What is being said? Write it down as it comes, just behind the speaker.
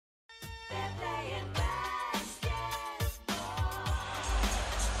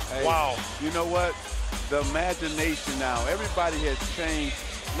Hey, Wow. you know what? The imagination now. Everybody has changed.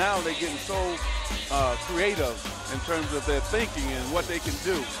 Now they're getting so creative in terms of their thinking and what they can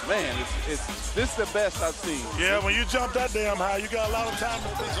do. Man, this is the best I've seen. Yeah, when you jump that damn high, you got a lot of time.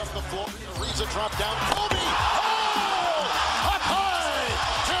 Opens up the floor. Ariza drop down. Kobe! Oh! Up high!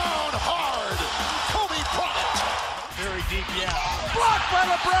 Down hard! Kobe Bryant! Very deep, yeah. Blocked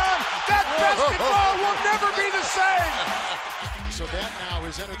by LeBron! That basketball will never be the same! So that now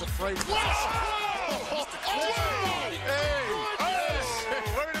has entered the fray. Wait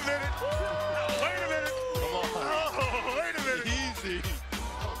a minute. Easy.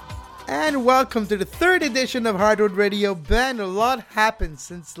 And welcome to the third edition of Hardwood Radio. Ben, a lot happened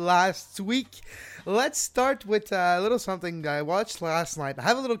since last week. Let's start with a little something I watched last night. I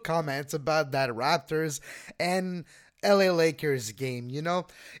have a little comments about that Raptors and LA Lakers game. You know,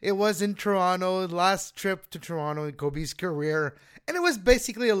 it was in Toronto, last trip to Toronto in Kobe's career. And it was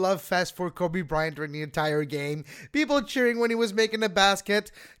basically a love fest for Kobe Bryant during the entire game. People cheering when he was making a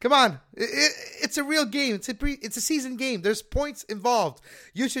basket. Come on, it's a real game. It's a season game. There's points involved.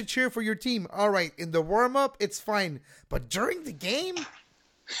 You should cheer for your team. All right, in the warm-up, it's fine. But during the game?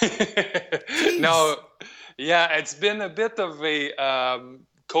 No, yeah, it's been a bit of a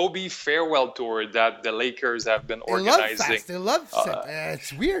Kobe farewell tour that the Lakers have been organizing. They love fast.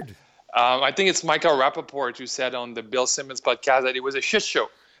 It's weird. I think it's Michael Rappaport who said on the Bill Simmons podcast that it was a shit show.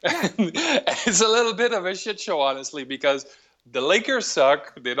 Yeah. It's a little bit of a shit show, honestly, because the Lakers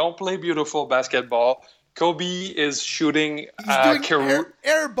suck. They don't play beautiful basketball. Kobe is shooting He's doing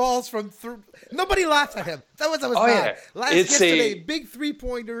air balls from nobody laughs at him. That was bad. Yeah. Yesterday, big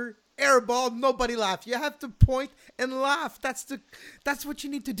three-pointer, air ball, nobody laughed. You have to point and laugh. That's what you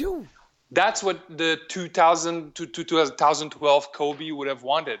need to do. That's what the 2000 to 2012 Kobe would have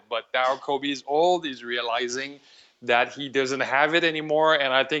wanted. But now Kobe is old. He's realizing that he doesn't have it anymore.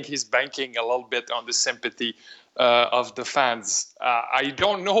 And I think he's banking a little bit on the sympathy of the fans. I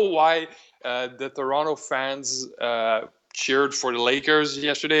don't know why the Toronto fans cheered for the Lakers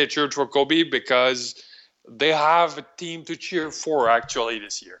yesterday. They cheered for Kobe because they have a team to cheer for, actually,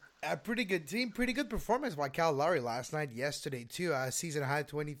 this year. A pretty good team, pretty good performance by Kyle Lowry yesterday too. Season high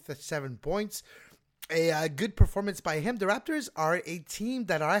 27 points. A good performance by him. The Raptors are a team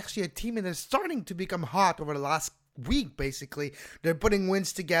that are actually a team and they're starting to become hot over the last week, basically. They're putting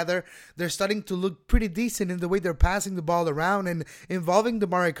wins together. They're starting to look pretty decent in the way they're passing the ball around and involving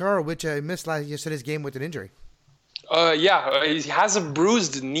DeMar Carroll, which I missed yesterday's game with an injury. He has a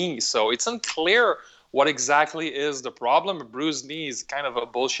bruised knee, so it's unclear what exactly is the problem. A bruised knee is kind of a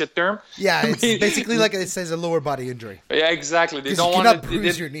bullshit term. Yeah, it's basically like it says a lower body injury. Yeah, exactly. They don't want to.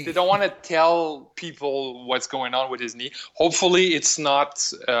 They don't want to tell people what's going on with his knee. Hopefully, it's not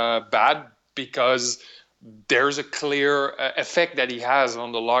bad because there's a clear effect that he has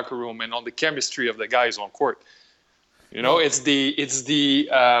on the locker room and on the chemistry of the guys on court. You know, it's the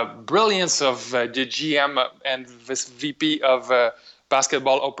brilliance of the GM and this VP of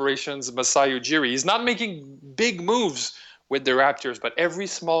basketball operations, Masai Ujiri. He's not making big moves with the Raptors, but every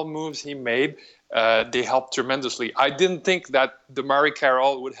small moves he made, they helped tremendously. I didn't think that DeMar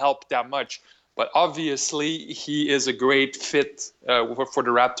Carroll would help that much, but obviously he is a great fit for the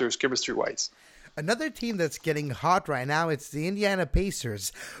Raptors chemistry-wise. Another team that's getting hot right now, it's the Indiana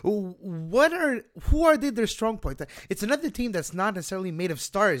Pacers. Who are they, their strong point? It's another team that's not necessarily made of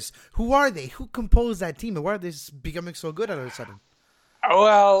stars. Who are they? Who composed that team? And why are they becoming so good all of a sudden?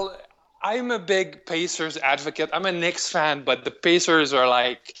 Well, I'm a big Pacers advocate. I'm a Knicks fan, but the Pacers are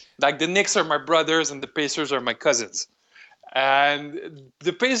like the Knicks are my brothers and the Pacers are my cousins. And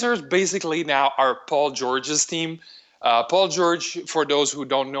the Pacers basically now are Paul George's team. Paul George, for those who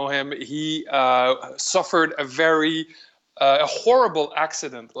don't know him, he suffered a horrible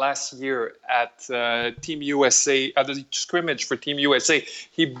accident last year at Team USA, at the scrimmage for Team USA.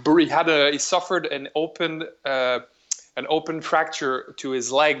 He suffered an open fracture to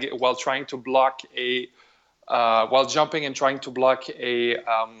his leg while trying to block while jumping and trying to block a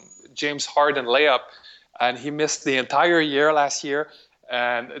James Harden layup, and he missed the entire year last year.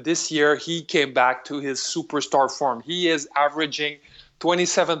 And this year he came back to his superstar form. He is averaging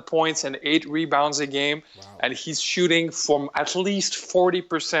 27 points and 8 rebounds a game, and he's shooting from at least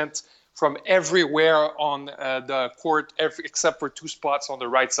 40% from everywhere on the court, except for 2 spots on the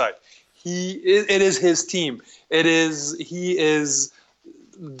right side. It is his team. He is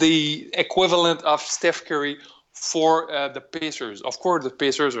the equivalent of Steph Curry for the Pacers. Of course, the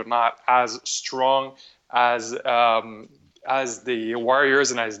Pacers are not as strong as the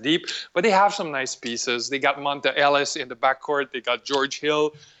Warriors and as deep, but they have some nice pieces. They got Monta Ellis in the backcourt. They got George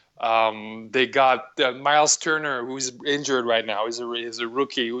Hill. They got Miles Turner, who's injured right now. He's a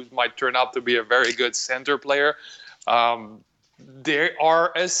rookie who might turn out to be a very good center player. They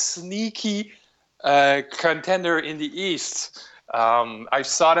are a sneaky contender in the East. I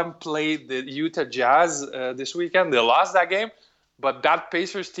saw them play the Utah Jazz this weekend. They lost that game, but that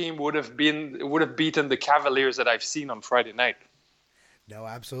Pacers team would have beaten the Cavaliers that I've seen on Friday night. No,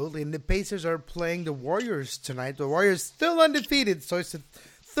 absolutely. And the Pacers are playing the Warriors tonight. The Warriors still undefeated, so it's the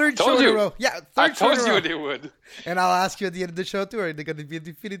third show in a row. Yeah, I third show in told a row. you they would. And I'll ask you at the end of the show, too, are they going to be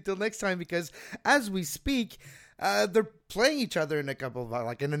defeated till next time? Because as we speak, they're playing each other in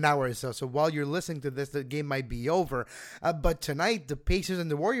in an hour or so. So while you're listening to this, the game might be over. But tonight, the Pacers and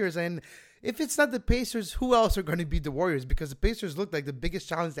the Warriors, and if it's not the Pacers, who else are going to beat the Warriors? Because the Pacers look like the biggest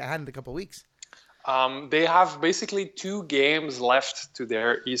challenge they had in a couple of weeks. They have basically 2 games left to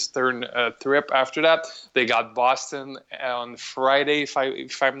their Eastern trip. After that, they got Boston on Friday,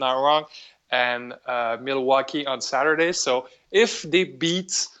 if I'm not wrong, and Milwaukee on Saturday. So if they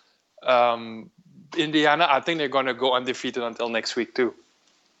beat Indiana, I think they're going to go undefeated until next week too.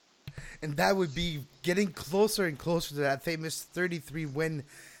 And that would be getting closer and closer to that famous 33-win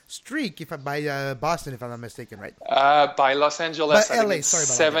streak by Boston, if I'm not mistaken, right? By Los Angeles, by I think LA, it's sorry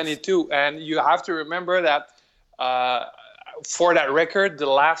about 72. And you have to remember that for that record, the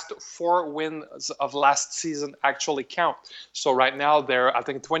last 4 wins of last season actually count. So right now they're, I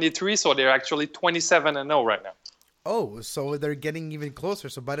think, 23. So they're actually 27-0 right now. Oh, so they're getting even closer.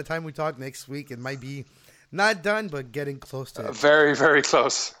 So by the time we talk next week, it might be not done, but getting close to it. Very, very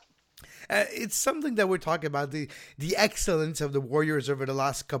close. It's something that we're talking about, the excellence of the Warriors over the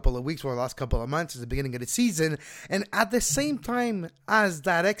last couple of weeks or last couple of months at the beginning of the season. And at the same time as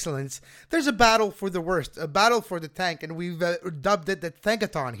that excellence, there's a battle for the worst, a battle for the tank. And we've dubbed it the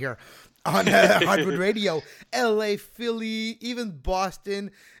Tankathon here on Hardwood Radio. LA, Philly, even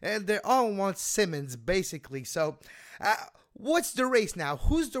Boston, and they all want Simmons, basically. So what's the race now?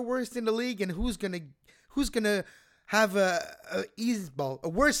 Who's the worst in the league, and who's gonna have a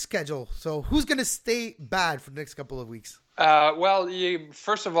worse schedule? So who's going to stay bad for the next couple of weeks? Well,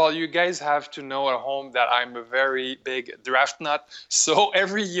 first of all, you guys have to know at home that I'm a very big draft nut. So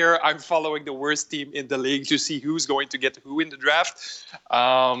every year I'm following the worst team in the league to see who's going to get who in the draft.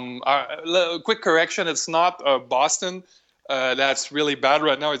 Quick correction, it's not Boston. That's really bad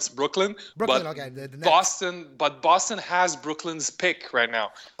right now. It's Brooklyn. Okay. Boston has Brooklyn's pick right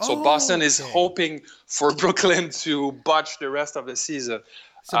now. So Boston is hoping for Brooklyn to botch the rest of the season.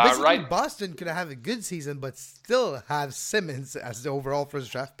 So basically, Boston could have a good season, but still have Simmons as the overall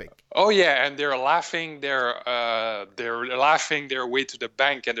first draft pick. Oh yeah, and they're laughing. They're laughing their way to the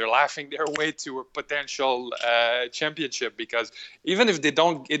bank, and they're laughing their way to a potential championship. Because even if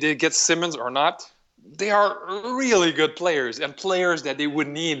they get Simmons or not, they are really good players and players that they would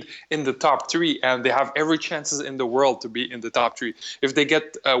need in the top 3, and they have every chances in the world to be in the top 3. If they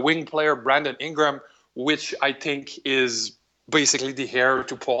get a wing player, Brandon Ingram, which I think is basically the heir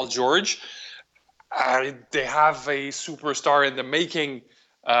to Paul George, they have a superstar in the making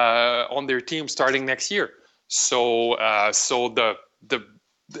on their team starting next year. So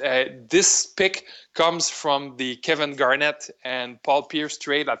this pick comes from the Kevin Garnett and Paul Pierce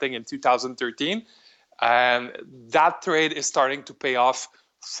trade, I think in 2013. And that trade is starting to pay off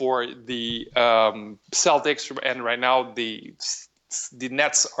for the Celtics. And right now, the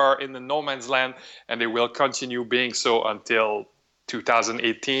Nets are in the no man's land, and they will continue being so until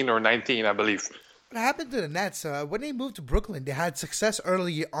 2018 or 19, I believe. What happened to the Nets? When they moved to Brooklyn, they had success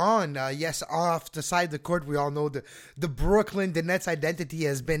early on. Yes, off the side of the court, we all know the Nets identity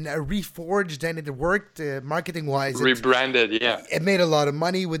has been reforged, and it worked marketing-wise. Rebranded, yeah. It made a lot of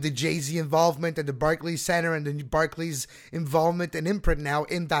money with the Jay-Z involvement and the Barclays Center and the Barclays involvement and imprint now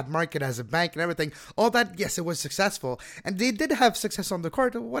in that market as a bank and everything. All that, yes, it was successful. And they did have success on the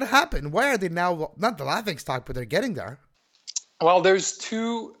court. What happened? Why are they now not the laughingstock, but they're getting there? Well, there's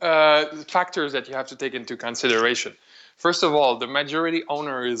 2 factors that you have to take into consideration. First of all, the majority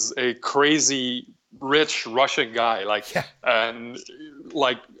owner is a crazy, rich Russian guy. And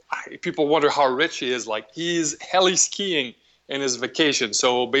people wonder how rich he is. He's heli skiing in his vacation.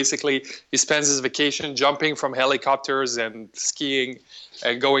 So basically, he spends his vacation jumping from helicopters and skiing,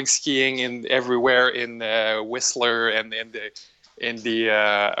 and going skiing in everywhere in Whistler and in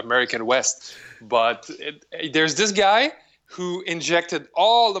the American West. But there's this guy who injected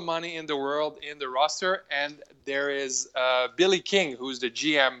all the money in the world in the roster, and there is Billy King, who's the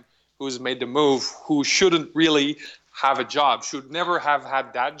GM, who's made the move, who shouldn't really have a job, should never have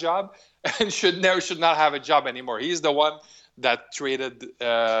had that job, and should not have a job anymore. He's the one that traded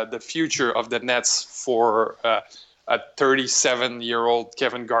the future of the Nets for a 37-year-old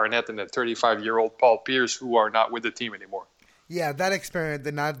Kevin Garnett and a 35-year-old Paul Pierce who are not with the team anymore. Yeah, that experiment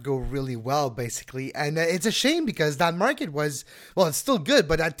did not go really well, basically. And it's a shame because that market was, well, it's still good,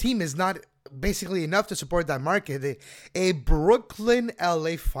 but that team is not basically enough to support that market. A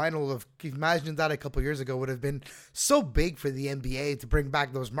Brooklyn-LA final of, imagine that a couple years ago, would have been so big for the NBA to bring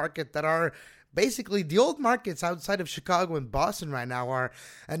back those markets that are basically the old markets outside of Chicago and Boston right now are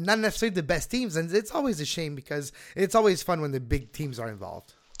not necessarily the best teams. And it's always a shame because it's always fun when the big teams are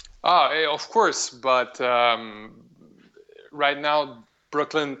involved. Of course, but right now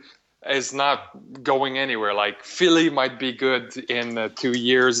Brooklyn is not going anywhere. Like Philly might be good in 2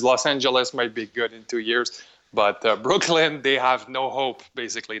 years, Los Angeles might be good in 2 years, but Brooklyn, they have no hope.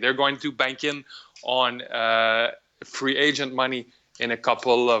 Basically, they're going to bank in on free agent money in a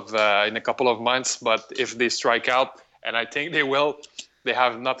couple of months. But if they strike out, and I think they will, they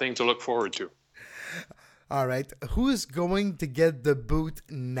have nothing to look forward to. All right, who's going to get the boot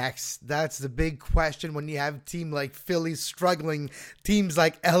next? That's the big question when you have a team like Philly struggling, teams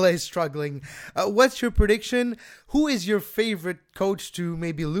like LA struggling. What's your prediction? Who is your favorite coach to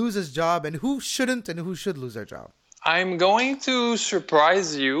maybe lose his job, and who shouldn't and who should lose their job? I'm going to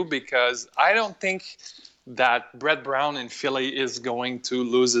surprise you because I don't think that Brett Brown in Philly is going to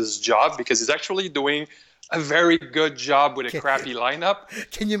lose his job because he's actually doing a very good job with a crappy lineup.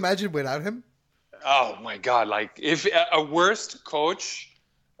 Can you imagine without him? Oh my God! Like if a worst coach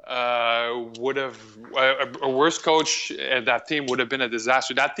would have a worst coach, that team would have been a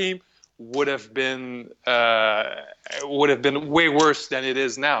disaster. That team would have been way worse than it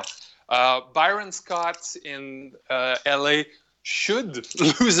is now. Byron Scott in LA should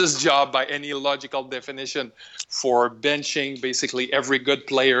lose his job by any logical definition for benching basically every good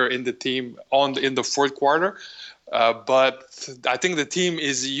player in the team in the fourth quarter. But I think the team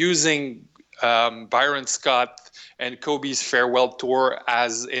is using Byron Scott and Kobe's farewell tour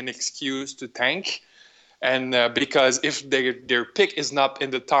as an excuse to tank. And because if their pick is not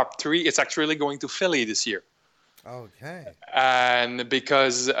in the top 3, it's actually going to Philly this year. Okay. And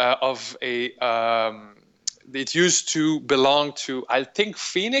because it used to belong to, I think,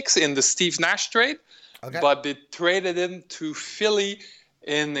 Phoenix in the Steve Nash trade. Okay. But they traded him to Philly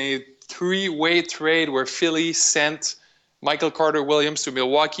in a 3-way trade where Philly sent Michael Carter-Williams to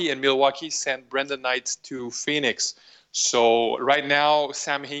Milwaukee, and Milwaukee sent Brendan Knight to Phoenix. So right now,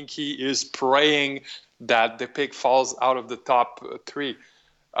 Sam Hinkie is praying that the pick falls out of the top 3.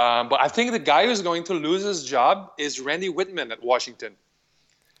 But I think the guy who's going to lose his job is Randy Whitman at Washington.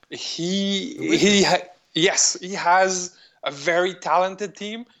 He has a very talented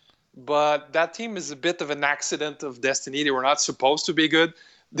team, but that team is a bit of an accident of destiny. They were not supposed to be good.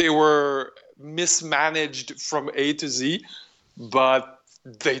 They were mismanaged from A to Z, but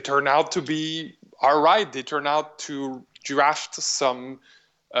they turn out to be all right. They turn out to draft some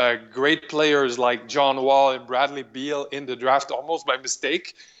great players like John Wall and Bradley Beal in the draft almost by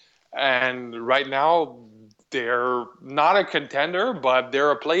mistake. And right now, they're not a contender, but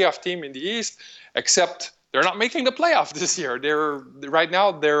they're a playoff team in the East, except they're not making the playoff this year. Right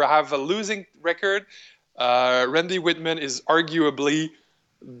now, they have a losing record. Randy Whitman is arguably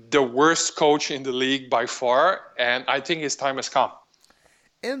the worst coach in the league by far, and I think his time has come.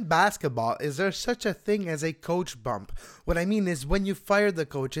 In basketball, is there such a thing as a coach bump? What I mean is when you fire the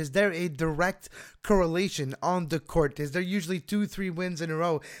coach, is there a direct correlation on the court? Is there usually 2-3 wins in a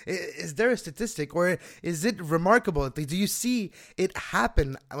row? Is there a statistic, or is it remarkable? Do you see it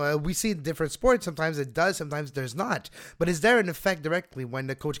happen? We see in different sports. Sometimes it does, sometimes there's not. But is there an effect directly when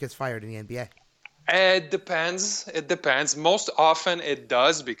the coach gets fired in the NBA? It depends. Most often it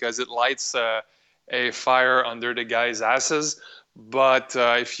does because it lights a fire under the guys' asses. But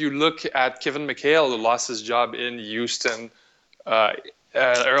if you look at Kevin McHale, who lost his job in Houston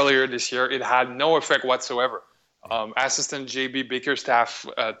earlier this year, it had no effect whatsoever. Assistant JB Bickerstaff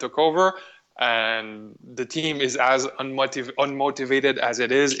took over, and the team is as unmotivated as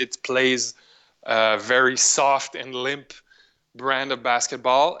it is. It plays very soft and limp brand of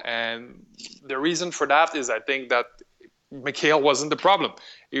basketball, and the reason for that is I think that McHale wasn't the problem.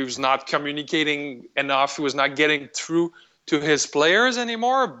 He was not communicating enough. He was not getting through to his players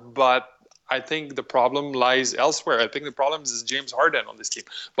anymore, but I think the problem lies elsewhere. I think the problem is James Harden on this team,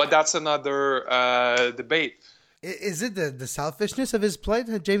 but that's another debate. Is it the selfishness of his play,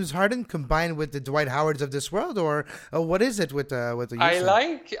 James Harden, combined with the Dwight Howards of this world, or what is it with the Houston?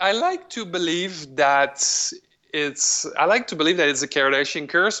 I like to believe that it's a Kardashian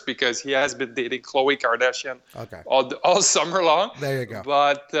curse because he has been dating Khloe Kardashian all summer long. There you go.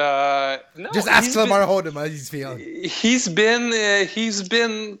 But no, just ask Lamar Odom how he's feeling. He's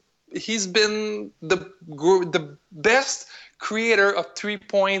been he's been the best creator of 3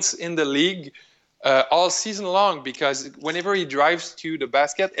 points in the league all season long, because whenever he drives to the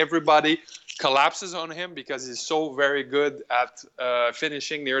basket, everybody collapses on him because he's so very good at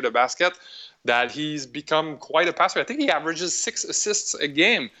finishing near the basket that he's become quite a passer. I think he averages 6 assists a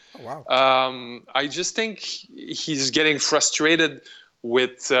game. Oh, wow. I just think he's getting frustrated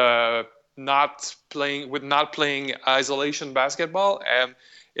with not playing isolation basketball, and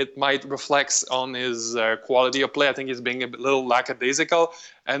it might reflect on his quality of play. I think he's being a little lackadaisical,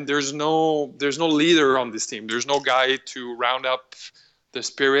 and there's no leader on this team. There's no guy to round up the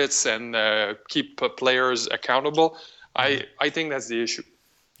spirits and keep players accountable. I think that's the issue.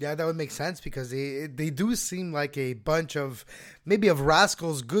 Yeah, that would make sense, because they do seem like a bunch of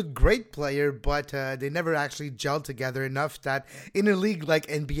rascals, great player, but they never actually gel together enough that in a league like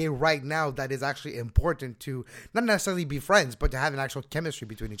NBA right now, that is actually important to not necessarily be friends, but to have an actual chemistry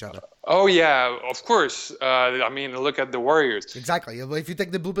between each other. Oh yeah, of course. I mean, look at the Warriors. Exactly. If you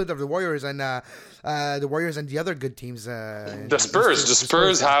take the blueprint of the Warriors and the other good teams, the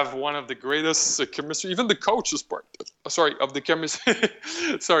Spurs have one of the greatest chemistry. Even the coach is part. Sorry, of the chemistry.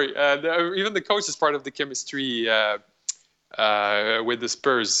 Even the coach is part of the chemistry with the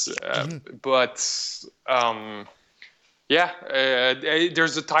Spurs. But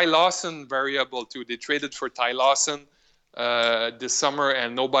there's a Ty Lawson variable too. They traded for Ty Lawson this summer,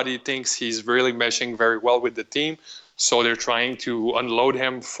 and nobody thinks he's really meshing very well with the team. So they're trying to unload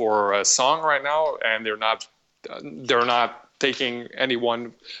him for a song right now, and they're not taking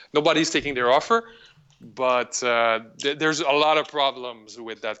anyone. Nobody's taking their offer. But there's a lot of problems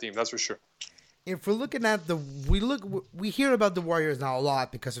with that team, that's for sure. If we're looking at we hear about the Warriors now a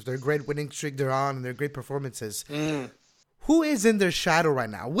lot because of their great winning streak they're on and their great performances. Who is in their shadow right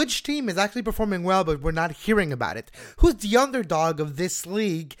now? Which team is actually performing well, but we're not hearing about it? Who's the underdog of this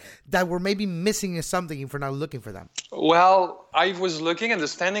league that we're maybe missing something if we're not looking for them? Well, I was looking at the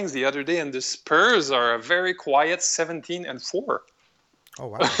standings the other day, and the Spurs are a very quiet 17-4. Oh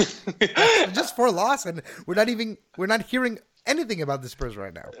wow! Just 4 losses, and we're not hearing anything about the Spurs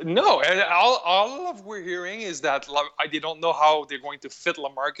right now. No, and all of we're hearing is that they don't know how they're going to fit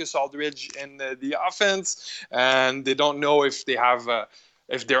LaMarcus Aldridge in the offense, and they don't know if they have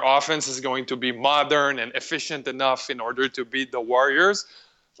if their offense is going to be modern and efficient enough in order to beat the Warriors.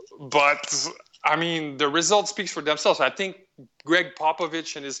 But I mean, the result speaks for themselves. I think Greg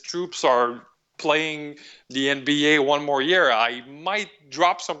Popovich and his troops are playing the NBA one more year. I might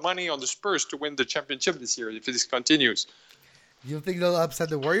drop some money on the Spurs to win the championship this year if this continues. You think they'll upset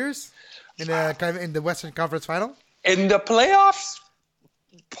the Warriors in the Western Conference Final? In the playoffs?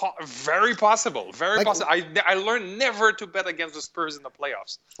 Very possible. Very possible. I learned never to bet against the Spurs in the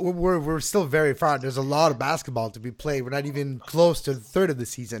playoffs. We're still very far. There's a lot of basketball to be played. We're not even close to the third of the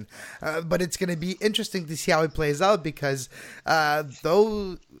season. But it's going to be interesting to see how it plays out, because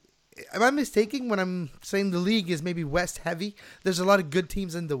am I mistaken when I'm saying the league is maybe West heavy? There's a lot of good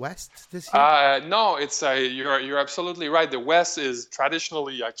teams in the West this year. No, it's you're absolutely right. The West is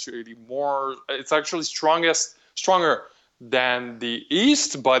traditionally actually more. It's actually stronger than the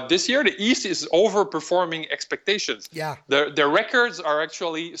East, but this year the East is overperforming expectations. Yeah, the records are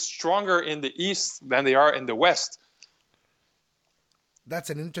actually stronger in the East than they are in the West.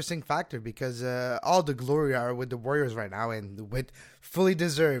 That's an interesting factor, because all the glory are with the Warriors right now, and with fully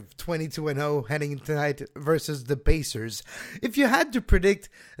deserved 22-0 heading into tonight versus the Pacers. If you had to predict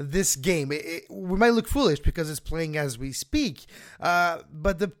this game, we might look foolish because it's playing as we speak.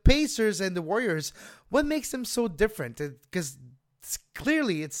 But the Pacers and the Warriors, what makes them so different? Because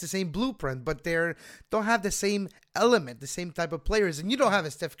clearly it's the same blueprint, but they don't have the same element, the same type of players, and you don't have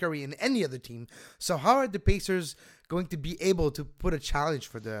a Steph Curry in any other team. So how are the Pacers going to be able to put a challenge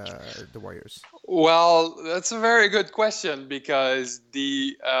for the Warriors? Well, that's a very good question, because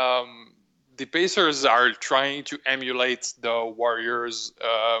the Pacers are trying to emulate the Warriors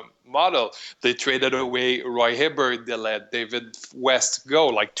model. They traded away Roy Hibbert. They let David West go,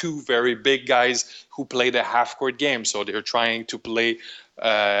 like two very big guys who played a half-court game. So they're trying to play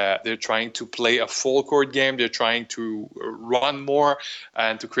a full court game. They're trying to run more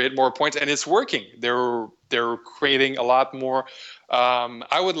and to create more points, and it's working. They're creating a lot more.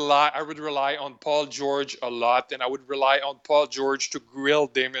 I would rely on Paul George a lot, and I would rely on Paul George to grill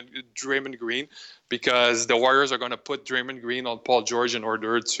Draymond Green, because the Warriors are going to put Draymond Green on Paul George in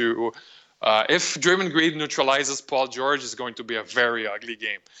order to. If Draymond Green neutralizes Paul George, it's going to be a very ugly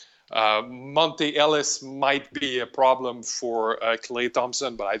game. Monte Ellis might be a problem for Klay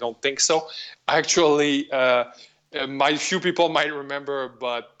Thompson, but I don't think so. Actually, few people might remember,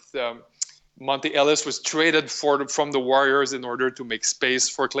 but Monte Ellis was traded from the Warriors in order to make space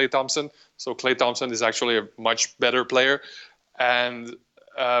for Klay Thompson. So Klay Thompson is actually a much better player. And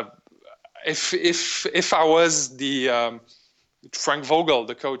if I was the Frank Vogel,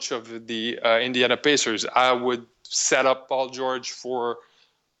 the coach of the Indiana Pacers, I would set up Paul George for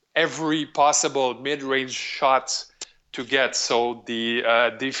every possible mid-range shot to get, so the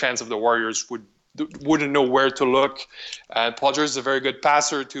defense of the Warriors wouldn't know where to look. And Paul George is a very good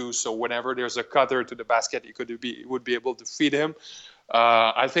passer too, so whenever there's a cutter to the basket, he would be able to feed him.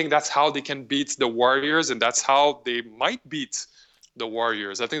 I think that's how they can beat the Warriors, and that's how they might beat the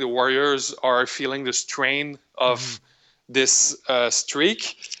Warriors. I think the Warriors are feeling the strain of this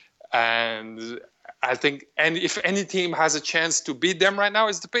streak, and I think, and if any team has a chance to beat them right now,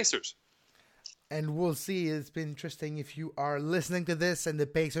 it's the Pacers. And we'll see. It's been interesting. If you are listening to this and the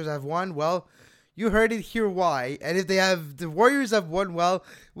Pacers have won, well, you heard it here why. And if the Warriors have won, well,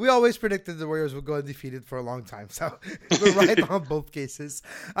 we always predicted the Warriors would go undefeated for a long time. So we're right on both cases.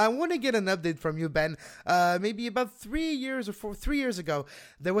 I want to get an update from you, Ben. Maybe about 3 years ago,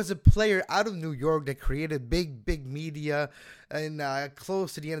 there was a player out of New York that created big media and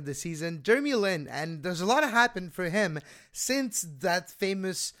close to the end of the season, Jeremy Lin. And there's a lot of happened for him since that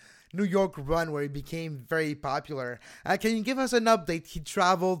famous New York run where he became very popular. Can you give us an update? He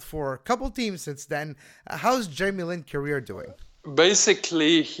traveled for a couple teams since then. How's Jeremy Lin's career doing?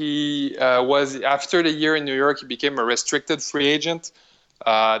 Basically, he was, after the year in New York, he became a restricted free agent.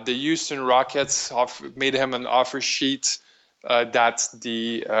 The Houston Rockets made him an offer sheet that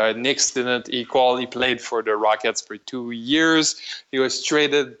the Knicks didn't equal. He played for the Rockets for 2 years. He was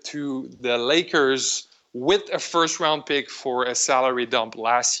traded to the Lakers with a first-round pick for a salary dump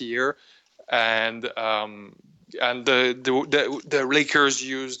last year, and the Lakers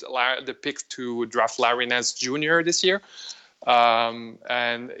used the pick to draft Larry Nance Jr. this year,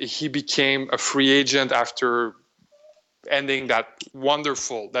 and he became a free agent after ending that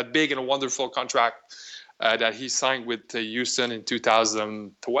big and wonderful contract that he signed with Houston in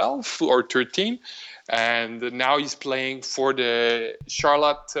 2012 or 13, and now he's playing for the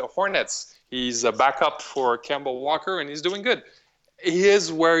Charlotte Hornets. He's a backup for Kemba Walker, and he's doing good. He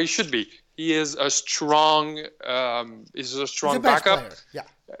is where he should be. He is a strong. He's a backup. Player.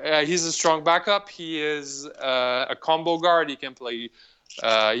 Yeah. He's a strong backup. He is a combo guard. He can play.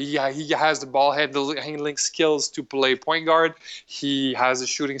 He has the ball handling skills to play point guard. He has the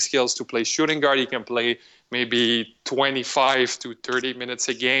shooting skills to play shooting guard. He can play maybe 25 to 30 minutes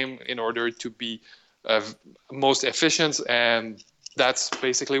a game in order to be most efficient, and that's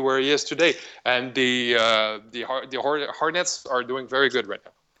basically where he is today. And the Hornets are doing very good right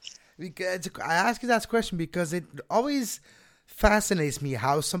now. I ask you that question because it always fascinates me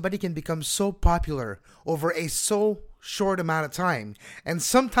how somebody can become so popular over a so short amount of time. And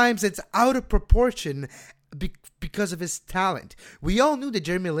sometimes it's out of proportion because of his talent. We all knew that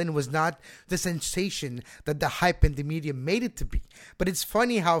Jeremy Lin was not the sensation that the hype and the media made it to be. But it's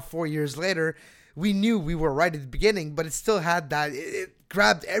funny how 4 years later, we knew we were right at the beginning, but it still had that. It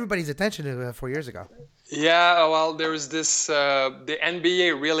grabbed everybody's attention 4 years ago. Yeah, well, there's this. The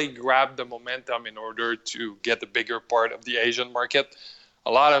NBA really grabbed the momentum in order to get the bigger part of the Asian market.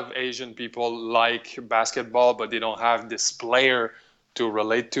 A lot of Asian people like basketball, but they don't have this player to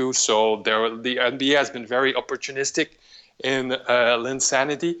relate to. So the NBA has been very opportunistic in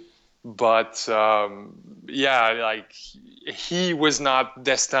Linsanity. But he was not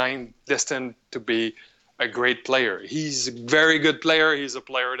destined to be a great player. He's a very good player. He's a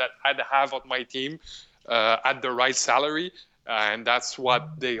player that I'd have on my team at the right salary, and that's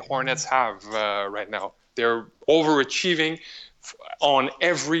what the Hornets have right now. They're overachieving on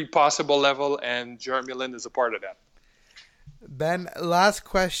every possible level, and Jeremy Lin is a part of that. Ben, last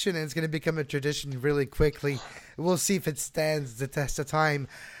question, and it's going to become a tradition really quickly. We'll see if it stands the test of time.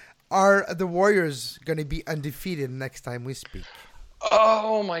 Are the Warriors going to be undefeated next time we speak?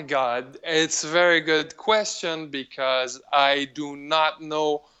 Oh, my God. It's a very good question because I do not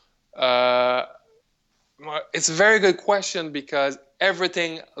know. It's a very good question because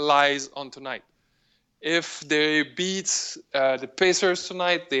everything lies on tonight. If they beat the Pacers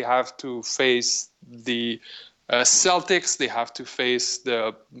tonight, they have to face the Celtics. They have to face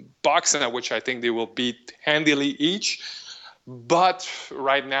the Bucks, which I think they will beat handily each. But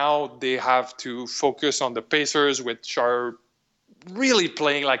right now, they have to focus on the Pacers, which are really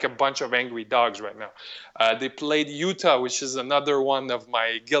playing like a bunch of angry dogs right now. They played Utah, which is another one of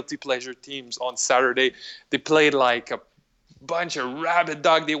my guilty pleasure teams, on Saturday. They played like a bunch of rabid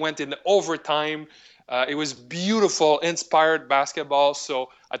dog. They went in overtime. It was beautiful, inspired basketball.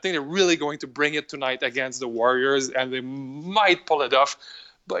 So I think they're really going to bring it tonight against the Warriors, and they might pull it off.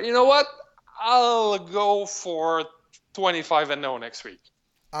 But you know what? I'll go for 25-0 next week.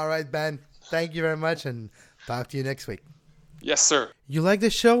 All right, Ben. Thank you very much, and talk to you next week. Yes, sir. You like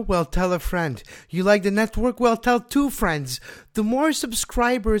the show? Well, tell a friend. You like the network? Well, tell 2 friends. The more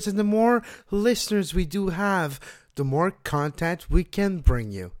subscribers and the more listeners we do have, the more content we can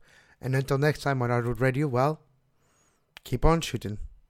bring you. And until next time on Hardwood Radio, well, keep on shooting.